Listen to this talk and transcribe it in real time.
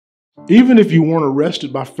Even if you weren't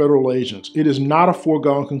arrested by federal agents, it is not a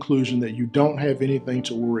foregone conclusion that you don't have anything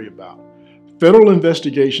to worry about. Federal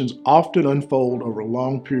investigations often unfold over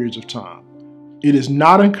long periods of time. It is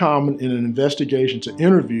not uncommon in an investigation to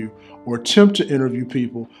interview or attempt to interview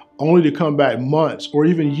people only to come back months or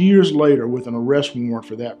even years later with an arrest warrant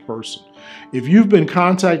for that person. If you've been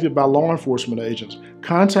contacted by law enforcement agents,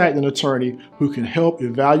 contact an attorney who can help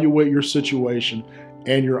evaluate your situation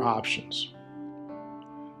and your options.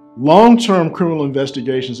 Long-term criminal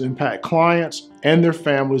investigations impact clients and their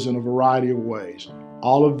families in a variety of ways,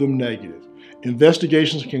 all of them negative.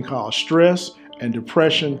 Investigations can cause stress and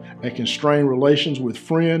depression and can strain relations with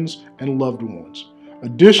friends and loved ones.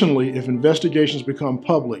 Additionally, if investigations become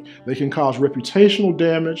public, they can cause reputational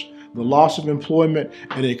damage, the loss of employment,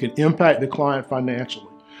 and it can impact the client financially.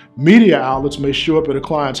 Media outlets may show up at a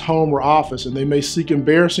client's home or office and they may seek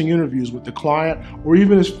embarrassing interviews with the client or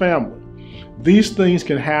even his family. These things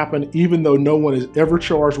can happen even though no one is ever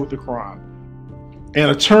charged with the crime. An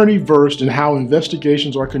attorney versed in how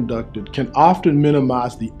investigations are conducted can often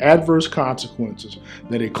minimize the adverse consequences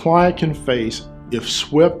that a client can face if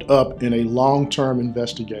swept up in a long-term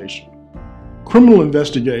investigation. Criminal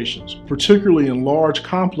investigations, particularly in large,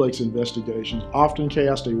 complex investigations, often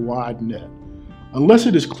cast a wide net. Unless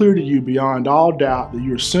it is clear to you beyond all doubt that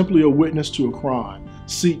you are simply a witness to a crime,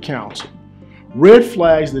 seek counsel. Red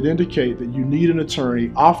flags that indicate that you need an attorney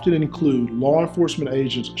often include law enforcement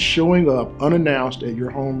agents showing up unannounced at your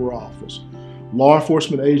home or office, law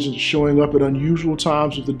enforcement agents showing up at unusual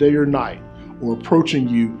times of the day or night, or approaching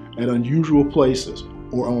you at unusual places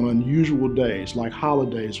or on unusual days like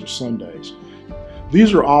holidays or Sundays.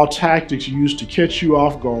 These are all tactics used to catch you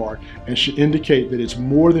off guard and should indicate that it's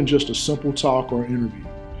more than just a simple talk or interview.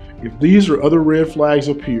 If these or other red flags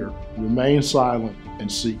appear, remain silent and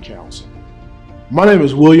seek counsel. My name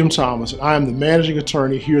is William Thomas, and I am the managing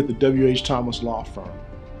attorney here at the W.H. Thomas Law Firm.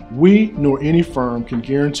 We, nor any firm, can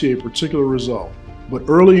guarantee a particular result, but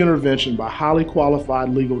early intervention by highly qualified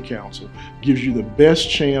legal counsel gives you the best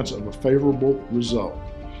chance of a favorable result.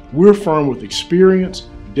 We're a firm with experience,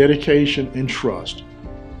 dedication, and trust.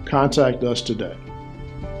 Contact us today.